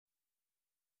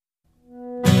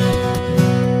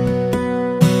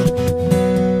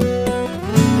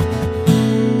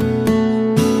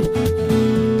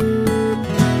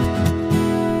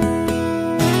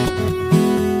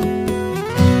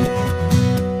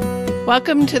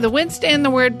Welcome to the Wednesday in the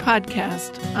Word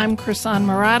podcast. I'm Krisan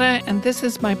Murata, and this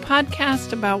is my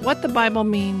podcast about what the Bible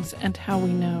means and how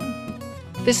we know.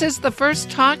 This is the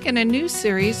first talk in a new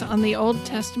series on the Old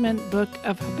Testament book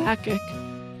of Habakkuk.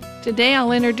 Today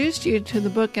I'll introduce you to the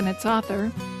book and its author.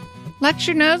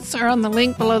 Lecture notes are on the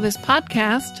link below this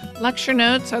podcast. Lecture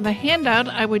notes are the handout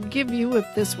I would give you if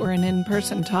this were an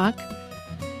in-person talk.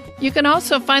 You can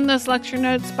also find those lecture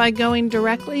notes by going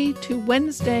directly to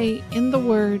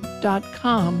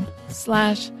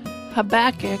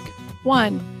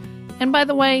wednesdayintheword.com/Habakkuk1. And by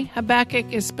the way,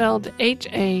 Habakkuk is spelled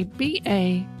Habakkuk.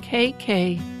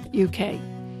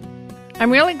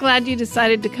 I'm really glad you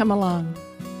decided to come along.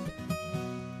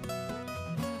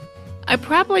 I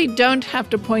probably don't have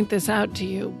to point this out to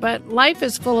you, but life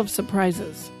is full of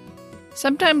surprises.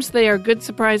 Sometimes they are good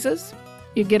surprises.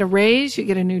 You get a raise, you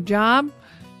get a new job.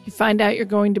 You find out you're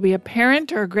going to be a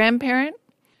parent or a grandparent.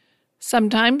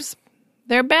 Sometimes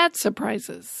they're bad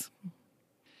surprises.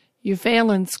 You fail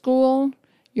in school,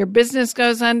 your business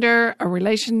goes under, a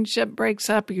relationship breaks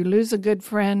up, you lose a good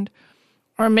friend,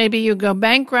 or maybe you go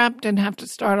bankrupt and have to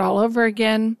start all over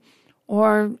again,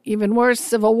 or even worse,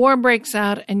 civil war breaks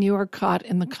out and you are caught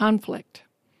in the conflict.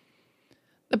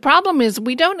 The problem is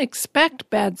we don't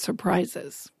expect bad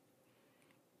surprises.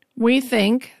 We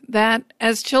think that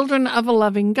as children of a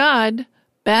loving God,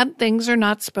 bad things are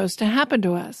not supposed to happen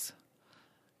to us.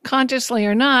 Consciously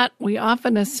or not, we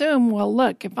often assume, well,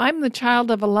 look, if I'm the child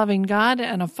of a loving God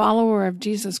and a follower of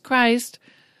Jesus Christ,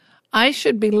 I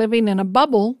should be living in a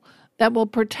bubble that will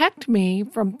protect me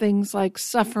from things like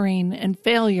suffering and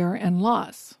failure and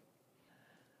loss.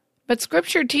 But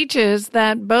Scripture teaches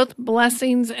that both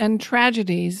blessings and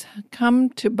tragedies come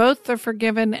to both the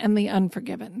forgiven and the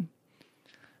unforgiven.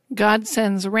 God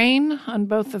sends rain on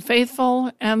both the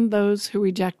faithful and those who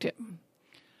reject it.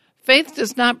 Faith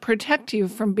does not protect you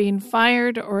from being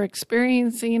fired or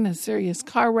experiencing a serious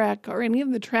car wreck or any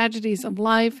of the tragedies of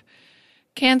life.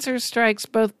 Cancer strikes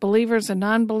both believers and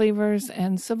non-believers,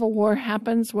 and civil war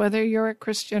happens whether you're a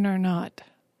Christian or not.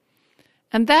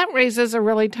 And that raises a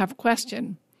really tough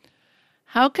question.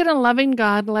 How can a loving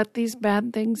God let these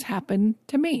bad things happen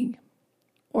to me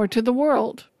or to the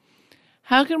world?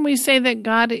 How can we say that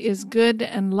God is good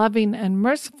and loving and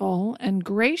merciful and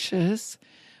gracious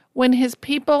when his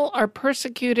people are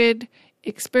persecuted,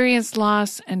 experience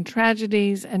loss and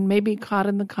tragedies, and may be caught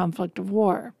in the conflict of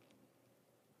war?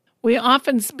 We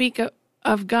often speak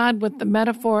of God with the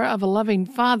metaphor of a loving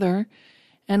father,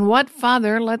 and what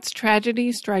father lets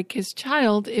tragedy strike his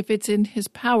child if it's in his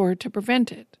power to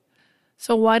prevent it?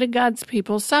 So why do God's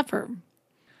people suffer?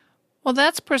 Well,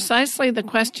 that's precisely the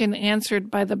question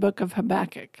answered by the book of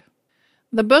Habakkuk.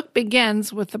 The book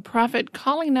begins with the prophet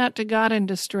calling out to God in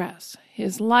distress.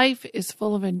 His life is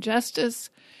full of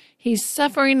injustice. He's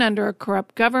suffering under a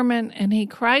corrupt government, and he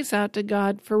cries out to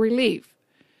God for relief.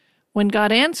 When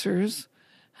God answers,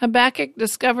 Habakkuk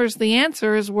discovers the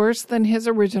answer is worse than his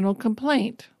original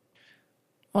complaint.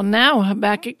 Well, now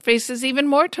Habakkuk faces even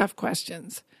more tough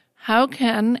questions. How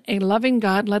can a loving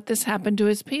God let this happen to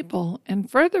his people? And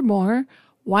furthermore,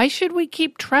 why should we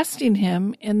keep trusting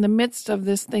him in the midst of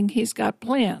this thing he's got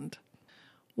planned?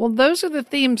 Well, those are the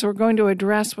themes we're going to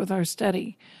address with our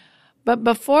study. But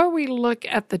before we look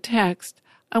at the text,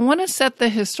 I want to set the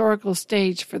historical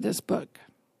stage for this book.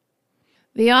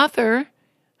 The author,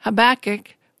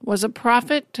 Habakkuk, was a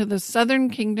prophet to the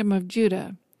southern kingdom of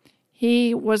Judah.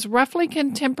 He was roughly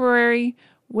contemporary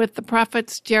with the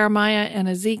prophets Jeremiah and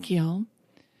Ezekiel.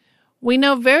 We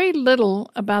know very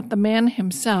little about the man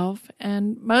himself,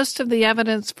 and most of the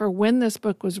evidence for when this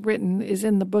book was written is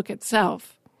in the book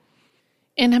itself.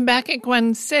 In Habakkuk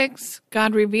 1:6,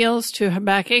 God reveals to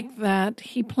Habakkuk that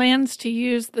he plans to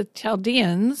use the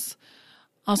Chaldeans,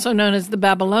 also known as the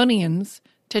Babylonians,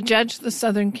 to judge the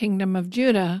southern kingdom of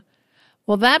Judah.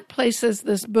 Well, that places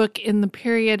this book in the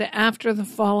period after the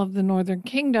fall of the northern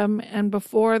kingdom and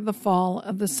before the fall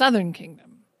of the southern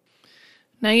kingdom.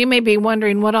 Now, you may be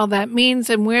wondering what all that means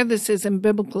and where this is in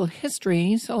biblical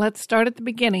history, so let's start at the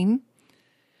beginning.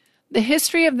 The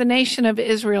history of the nation of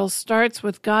Israel starts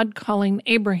with God calling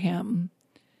Abraham.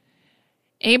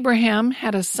 Abraham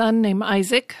had a son named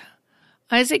Isaac.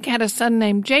 Isaac had a son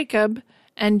named Jacob,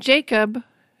 and Jacob,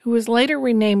 who was later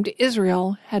renamed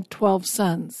Israel, had 12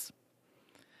 sons.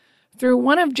 Through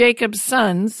one of Jacob's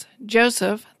sons,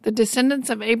 Joseph, the descendants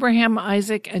of Abraham,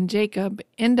 Isaac, and Jacob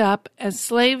end up as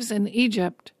slaves in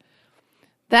Egypt.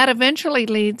 That eventually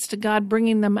leads to God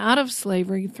bringing them out of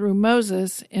slavery through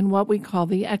Moses in what we call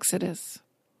the Exodus.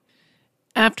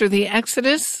 After the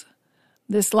Exodus,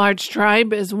 this large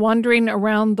tribe is wandering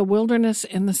around the wilderness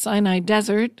in the Sinai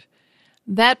desert.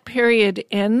 That period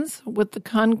ends with the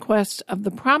conquest of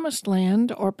the Promised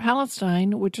Land, or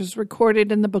Palestine, which is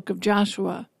recorded in the book of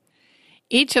Joshua.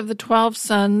 Each of the 12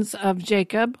 sons of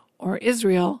Jacob, or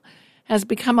Israel, has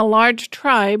become a large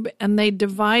tribe, and they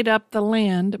divide up the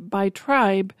land by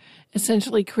tribe,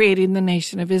 essentially creating the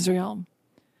nation of Israel.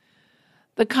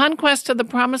 The conquest of the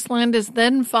Promised Land is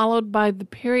then followed by the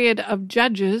period of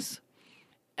judges.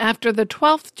 After the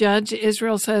 12th judge,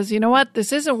 Israel says, you know what,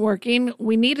 this isn't working.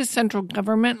 We need a central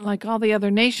government like all the other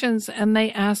nations, and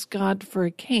they ask God for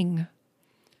a king.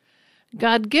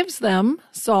 God gives them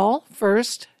Saul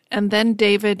first, and then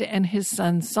David and his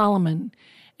son Solomon.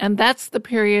 And that's the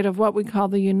period of what we call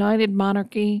the United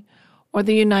Monarchy or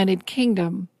the United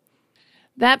Kingdom.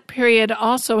 That period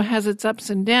also has its ups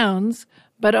and downs,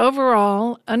 but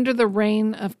overall, under the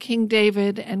reign of King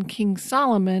David and King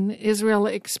Solomon, Israel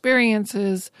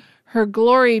experiences her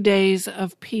glory days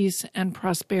of peace and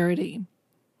prosperity.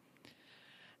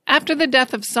 After the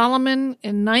death of Solomon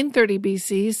in 930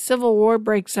 BC, civil war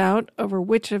breaks out over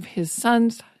which of his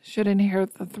sons should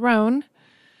inherit the throne.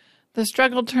 The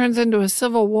struggle turns into a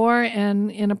civil war,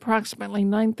 and in approximately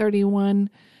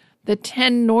 931, the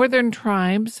 10 northern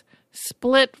tribes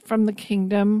split from the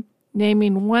kingdom,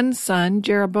 naming one son,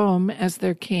 Jeroboam, as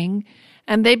their king,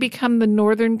 and they become the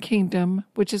northern kingdom,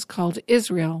 which is called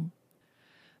Israel.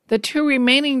 The 2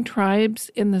 remaining tribes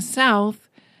in the south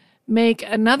make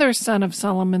another son of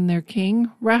Solomon their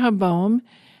king, Rehoboam,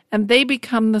 and they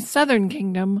become the southern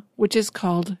kingdom, which is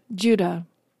called Judah.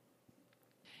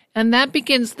 And that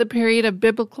begins the period of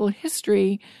biblical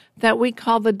history that we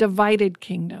call the divided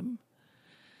kingdom.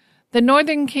 The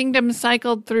northern kingdom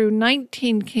cycled through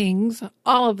 19 kings,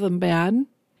 all of them bad.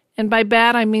 And by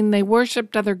bad, I mean they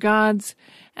worshipped other gods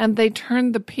and they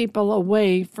turned the people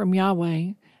away from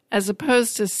Yahweh, as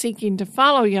opposed to seeking to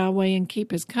follow Yahweh and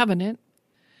keep his covenant.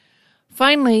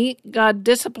 Finally, God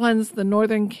disciplines the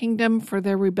northern kingdom for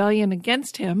their rebellion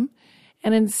against him,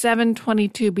 and in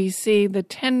 722 BC, the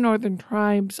 10 northern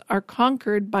tribes are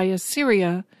conquered by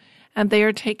Assyria, and they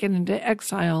are taken into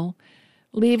exile,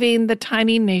 leaving the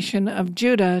tiny nation of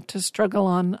Judah to struggle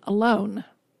on alone.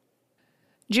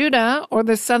 Judah, or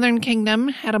the southern kingdom,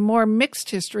 had a more mixed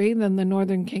history than the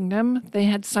northern kingdom. They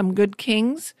had some good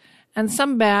kings and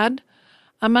some bad.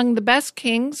 Among the best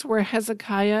kings were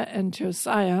Hezekiah and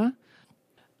Josiah.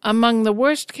 Among the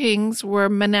worst kings were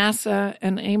Manasseh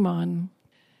and Amon.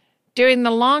 During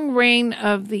the long reign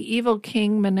of the evil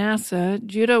king Manasseh,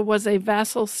 Judah was a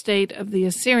vassal state of the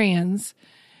Assyrians,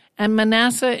 and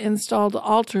Manasseh installed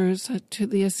altars to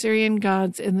the Assyrian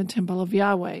gods in the temple of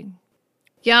Yahweh.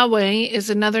 Yahweh is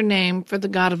another name for the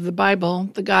God of the Bible,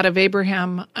 the God of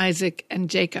Abraham, Isaac, and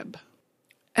Jacob.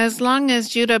 As long as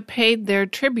Judah paid their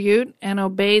tribute and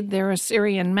obeyed their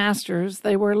Assyrian masters,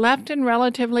 they were left in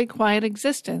relatively quiet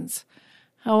existence.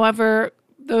 However,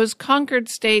 those conquered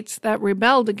states that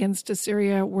rebelled against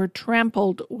Assyria were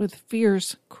trampled with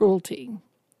fierce cruelty.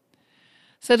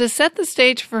 So to set the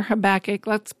stage for Habakkuk,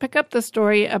 let's pick up the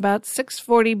story about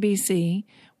 640 BC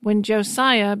when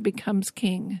Josiah becomes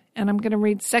king. And I'm going to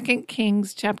read 2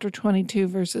 Kings chapter 22,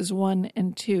 verses 1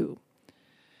 and 2.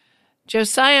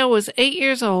 Josiah was 8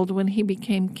 years old when he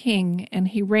became king, and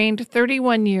he reigned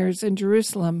 31 years in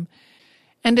Jerusalem.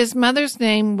 And his mother's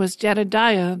name was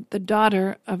Jedediah, the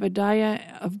daughter of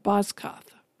Adiah of Bozkath.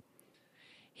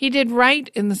 He did right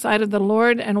in the sight of the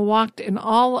Lord and walked in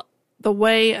all the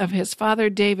way of his father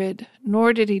David,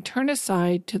 nor did he turn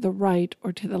aside to the right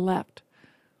or to the left.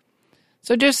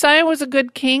 So Josiah was a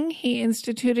good king. He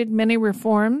instituted many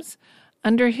reforms.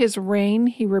 Under his reign,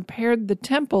 he repaired the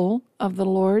temple of the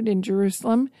Lord in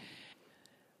Jerusalem.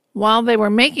 While they were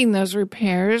making those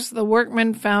repairs, the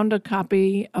workmen found a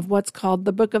copy of what's called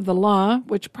the Book of the Law,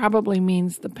 which probably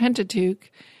means the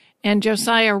Pentateuch, and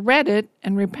Josiah read it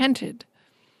and repented.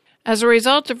 As a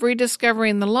result of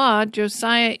rediscovering the law,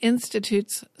 Josiah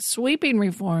institutes sweeping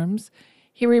reforms.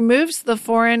 He removes the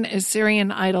foreign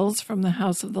Assyrian idols from the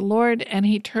house of the Lord, and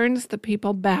he turns the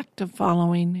people back to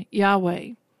following Yahweh.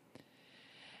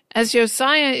 As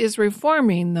Josiah is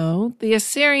reforming, though, the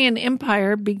Assyrian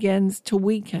Empire begins to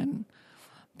weaken.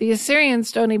 The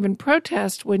Assyrians don't even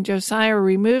protest when Josiah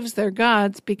removes their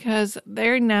gods because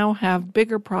they now have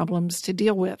bigger problems to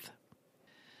deal with.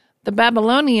 The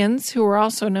Babylonians, who were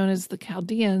also known as the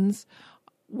Chaldeans,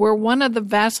 were one of the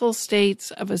vassal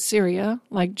states of Assyria,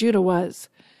 like Judah was.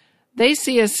 They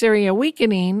see Assyria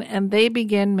weakening, and they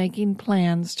begin making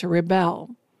plans to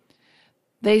rebel.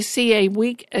 They see a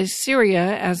weak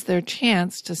Assyria as their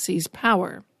chance to seize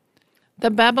power. The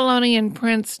Babylonian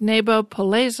prince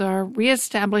Nabopolassar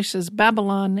reestablishes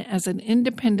Babylon as an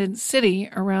independent city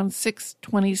around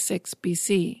 626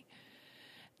 BC.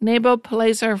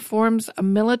 Nabopolassar forms a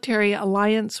military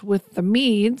alliance with the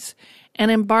Medes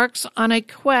and embarks on a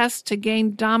quest to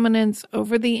gain dominance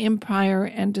over the empire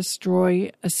and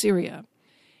destroy Assyria.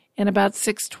 In about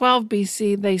 612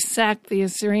 BC, they sacked the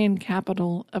Assyrian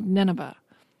capital of Nineveh.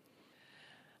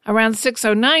 Around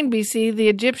 609 BC, the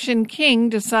Egyptian king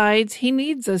decides he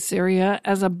needs Assyria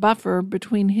as a buffer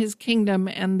between his kingdom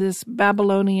and this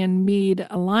Babylonian-Mede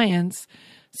alliance,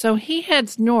 so he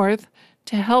heads north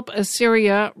to help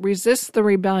Assyria resist the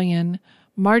rebellion,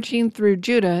 marching through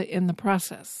Judah in the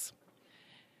process.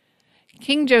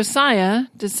 King Josiah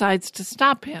decides to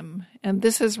stop him, and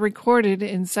this is recorded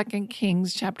in 2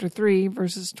 Kings chapter 3,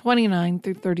 verses 29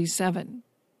 through 37.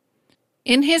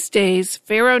 In his days,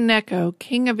 Pharaoh Necho,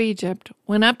 king of Egypt,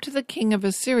 went up to the king of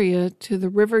Assyria to the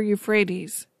river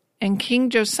Euphrates, and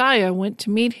King Josiah went to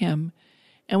meet him.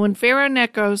 And when Pharaoh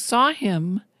Necho saw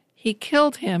him, he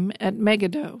killed him at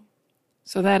Megiddo.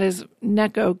 So that is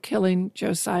Necho killing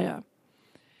Josiah.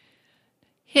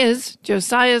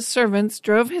 Josiah's servants,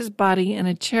 drove his body in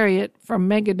a chariot from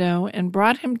Megiddo and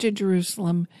brought him to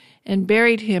Jerusalem and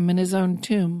buried him in his own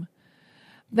tomb.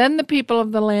 Then the people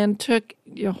of the land took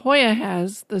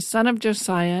Jehoiahaz, the son of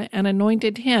Josiah, and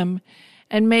anointed him,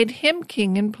 and made him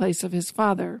king in place of his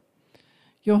father.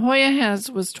 Jehoiahaz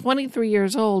was 23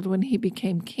 years old when he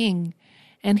became king,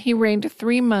 and he reigned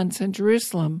 3 months in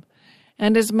Jerusalem,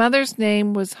 and his mother's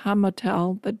name was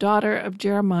Hamutal, the daughter of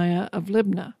Jeremiah of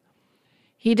Libnah.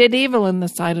 He did evil in the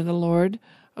sight of the Lord,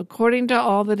 according to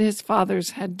all that his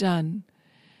fathers had done.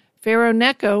 Pharaoh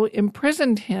Necho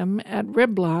imprisoned him at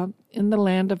Riblah in the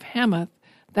land of Hamath,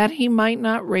 that he might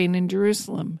not reign in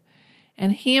Jerusalem.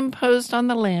 And he imposed on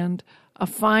the land a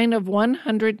fine of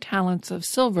 100 talents of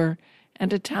silver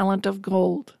and a talent of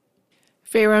gold.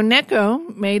 Pharaoh Necho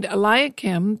made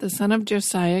Eliakim, the son of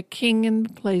Josiah, king in the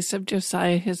place of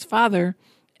Josiah his father,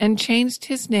 and changed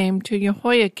his name to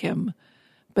Jehoiakim.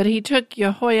 But he took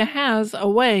Jehoiahaz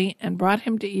away and brought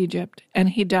him to Egypt, and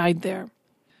he died there.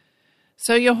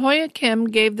 So Jehoiakim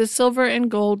gave the silver and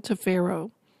gold to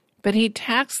Pharaoh, but he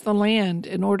taxed the land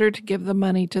in order to give the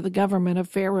money to the government of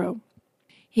Pharaoh.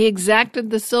 He exacted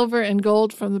the silver and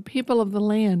gold from the people of the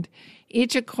land,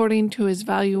 each according to his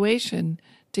valuation,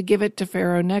 to give it to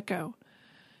Pharaoh Necho.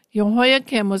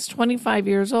 Jehoiakim was 25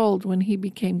 years old when he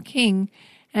became king,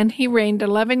 and he reigned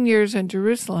 11 years in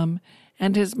Jerusalem,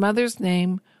 and his mother's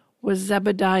name was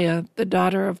Zebediah, the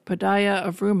daughter of Pedaiah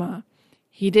of Rumah.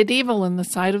 He did evil in the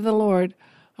sight of the Lord,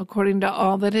 according to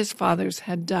all that his fathers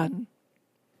had done.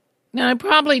 Now, I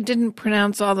probably didn't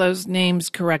pronounce all those names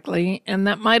correctly, and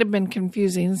that might have been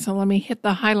confusing, so let me hit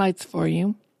the highlights for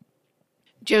you.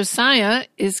 Josiah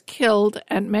is killed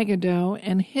at Megiddo,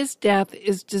 and his death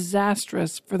is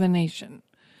disastrous for the nation.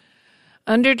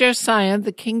 Under Josiah,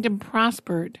 the kingdom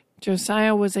prospered.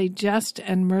 Josiah was a just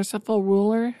and merciful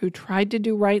ruler who tried to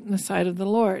do right in the sight of the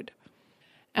Lord.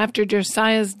 After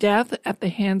Josiah's death at the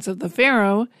hands of the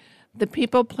Pharaoh, the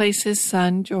people placed his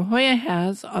son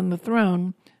Jehoiahaz on the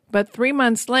throne, but 3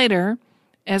 months later,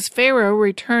 as Pharaoh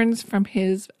returns from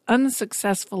his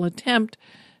unsuccessful attempt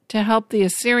to help the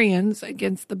Assyrians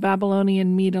against the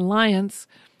Babylonian-Mede alliance,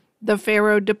 the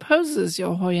Pharaoh deposes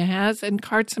Jehoiahaz and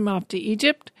carts him off to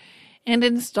Egypt and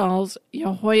installs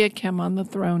Jehoiakim on the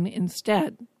throne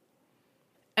instead.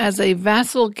 As a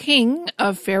vassal king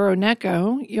of Pharaoh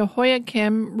Necho,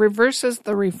 Jehoiakim reverses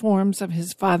the reforms of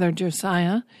his father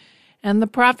Josiah, and the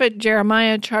prophet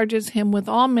Jeremiah charges him with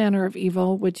all manner of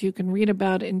evil, which you can read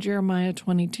about in Jeremiah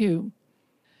 22.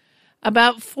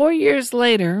 About 4 years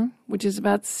later, which is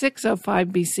about 605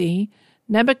 BC,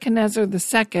 Nebuchadnezzar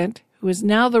II, who is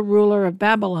now the ruler of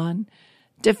Babylon,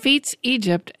 defeats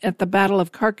Egypt at the Battle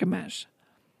of Carchemish.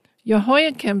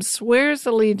 Jehoiakim swears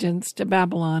allegiance to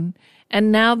Babylon,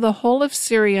 and now the whole of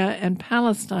Syria and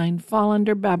Palestine fall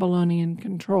under Babylonian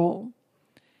control.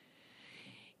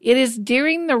 It is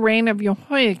during the reign of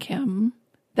Jehoiakim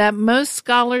that most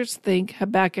scholars think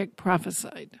Habakkuk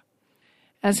prophesied.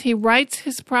 As he writes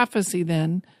his prophecy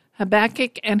then,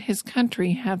 Habakkuk and his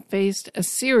country have faced a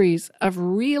series of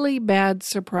really bad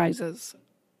surprises.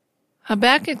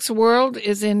 Habakkuk's world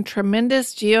is in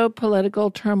tremendous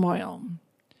geopolitical turmoil.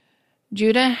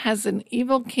 Judah has an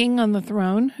evil king on the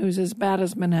throne who's as bad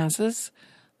as Manasseh.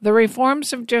 The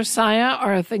reforms of Josiah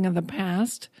are a thing of the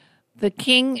past. The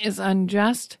king is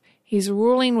unjust. He's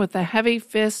ruling with a heavy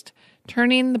fist,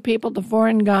 turning the people to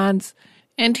foreign gods,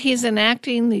 and he's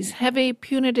enacting these heavy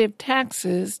punitive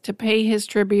taxes to pay his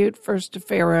tribute first to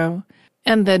Pharaoh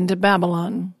and then to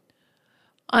Babylon.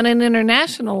 On an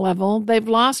international level, they've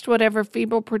lost whatever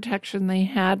feeble protection they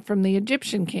had from the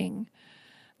Egyptian king.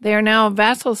 They are now a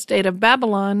vassal state of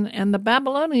Babylon, and the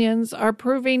Babylonians are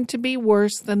proving to be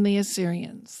worse than the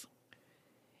Assyrians.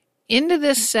 Into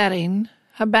this setting,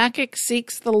 Habakkuk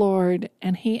seeks the Lord,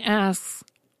 and he asks,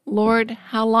 Lord,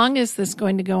 how long is this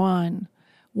going to go on?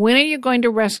 When are you going to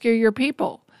rescue your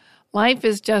people? Life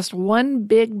is just one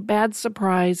big bad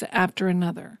surprise after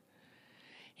another.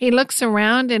 He looks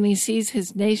around and he sees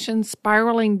his nation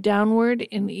spiraling downward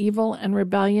in evil and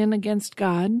rebellion against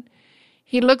God.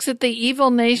 He looks at the evil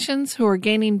nations who are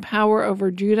gaining power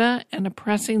over Judah and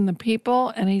oppressing the people,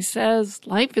 and he says,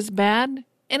 life is bad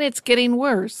and it's getting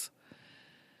worse.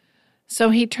 So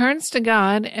he turns to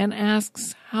God and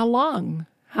asks, how long?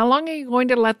 How long are you going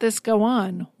to let this go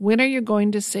on? When are you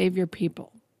going to save your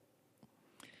people?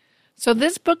 So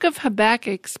this book of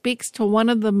Habakkuk speaks to one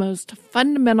of the most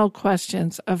fundamental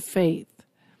questions of faith.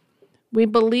 We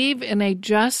believe in a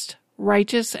just,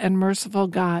 righteous, and merciful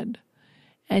God.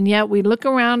 And yet we look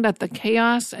around at the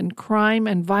chaos and crime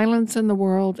and violence in the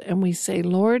world and we say,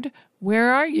 Lord,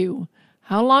 where are you?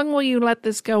 How long will you let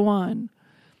this go on?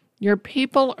 Your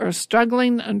people are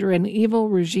struggling under an evil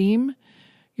regime.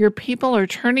 Your people are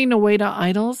turning away to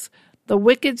idols. The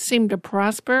wicked seem to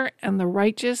prosper and the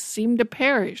righteous seem to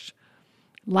perish.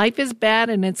 Life is bad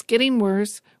and it's getting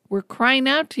worse. We're crying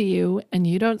out to you and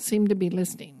you don't seem to be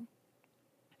listening.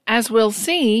 As we'll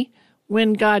see,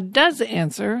 when God does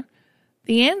answer,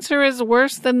 the answer is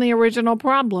worse than the original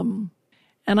problem.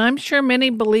 And I'm sure many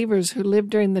believers who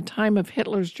lived during the time of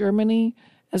Hitler's Germany,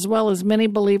 as well as many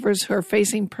believers who are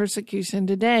facing persecution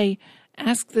today,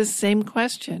 ask this same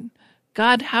question.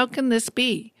 God, how can this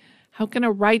be? How can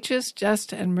a righteous,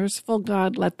 just, and merciful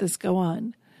God let this go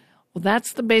on? Well,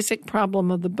 that's the basic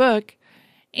problem of the book.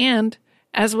 And,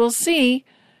 as we'll see,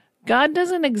 God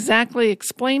doesn't exactly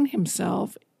explain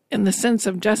himself in the sense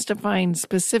of justifying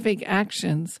specific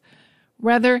actions.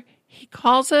 Rather, he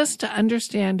calls us to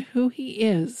understand who he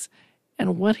is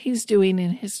and what he's doing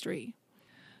in history.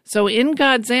 So in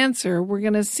God's answer, we're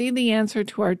going to see the answer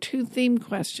to our two theme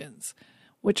questions,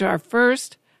 which are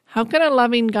first, how can a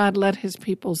loving God let his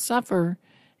people suffer?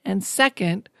 And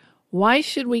second, why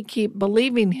should we keep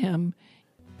believing him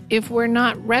if we're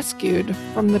not rescued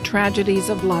from the tragedies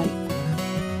of life?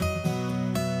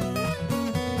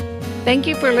 Thank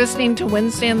you for listening to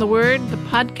Wednesday in the Word, the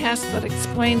podcast that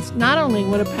explains not only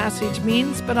what a passage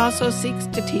means, but also seeks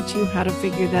to teach you how to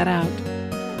figure that out.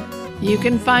 You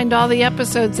can find all the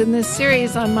episodes in this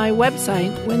series on my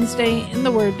website,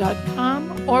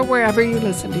 WednesdayInTheWord.com, or wherever you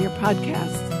listen to your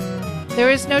podcasts. There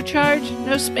is no charge,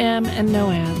 no spam, and no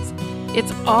ads.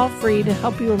 It's all free to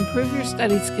help you improve your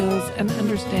study skills and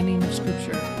understanding of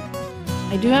Scripture.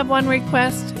 I do have one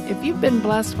request. If you've been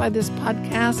blessed by this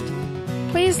podcast,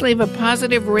 please leave a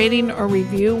positive rating or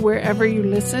review wherever you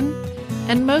listen.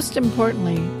 And most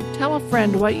importantly, tell a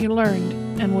friend what you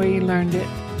learned and where you learned it.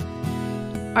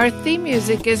 Our theme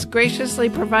music is graciously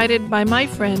provided by my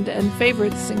friend and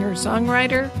favorite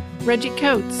singer-songwriter, Reggie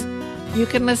Coates. You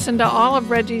can listen to all of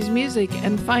Reggie's music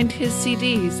and find his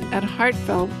CDs at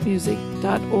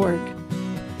heartfeltmusic.org.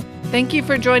 Thank you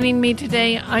for joining me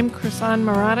today. I'm Krisan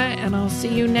Marotta, and I'll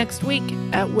see you next week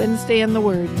at Wednesday in the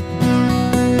Word.